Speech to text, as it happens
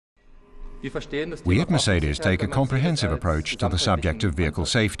We at Mercedes take a comprehensive approach to the subject of vehicle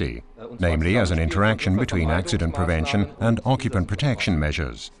safety, namely as an interaction between accident prevention and occupant protection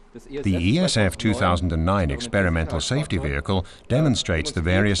measures. The ESF 2009 experimental safety vehicle demonstrates the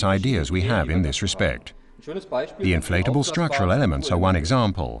various ideas we have in this respect. The inflatable structural elements are one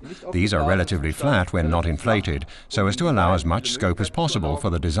example. These are relatively flat when not inflated, so as to allow as much scope as possible for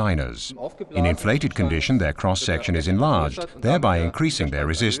the designers. In inflated condition, their cross-section is enlarged, thereby increasing their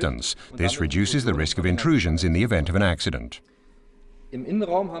resistance. This reduces the risk of intrusions in the event of an accident.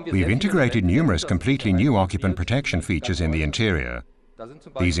 We've integrated numerous completely new occupant protection features in the interior.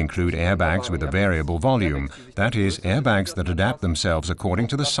 These include airbags with a variable volume, that is, airbags that adapt themselves according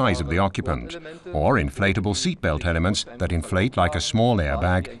to the size of the occupant, or inflatable seatbelt elements that inflate like a small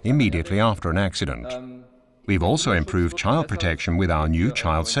airbag immediately after an accident. We've also improved child protection with our new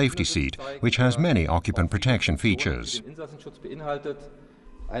child safety seat, which has many occupant protection features.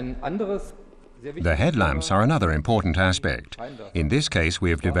 The headlamps are another important aspect. In this case,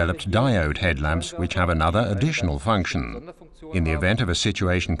 we have developed diode headlamps which have another additional function. In the event of a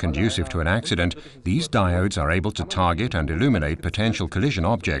situation conducive to an accident, these diodes are able to target and illuminate potential collision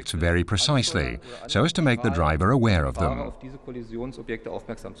objects very precisely, so as to make the driver aware of them.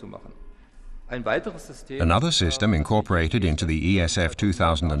 Another system incorporated into the ESF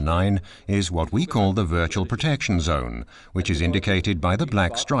 2009 is what we call the virtual protection zone, which is indicated by the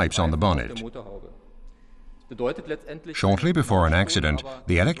black stripes on the bonnet. Shortly before an accident,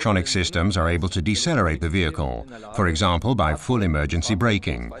 the electronic systems are able to decelerate the vehicle, for example by full emergency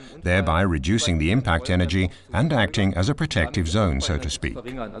braking, thereby reducing the impact energy and acting as a protective zone, so to speak.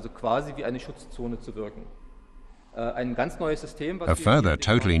 A further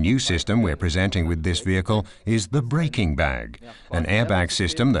totally new system we're presenting with this vehicle is the braking bag, an airbag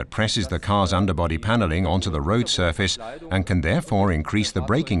system that presses the car's underbody paneling onto the road surface and can therefore increase the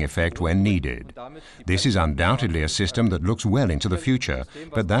braking effect when needed. This is undoubtedly a system that looks well into the future,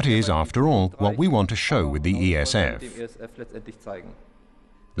 but that is, after all, what we want to show with the ESF.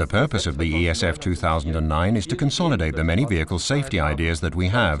 The purpose of the ESF 2009 is to consolidate the many vehicle safety ideas that we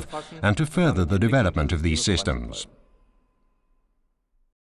have and to further the development of these systems.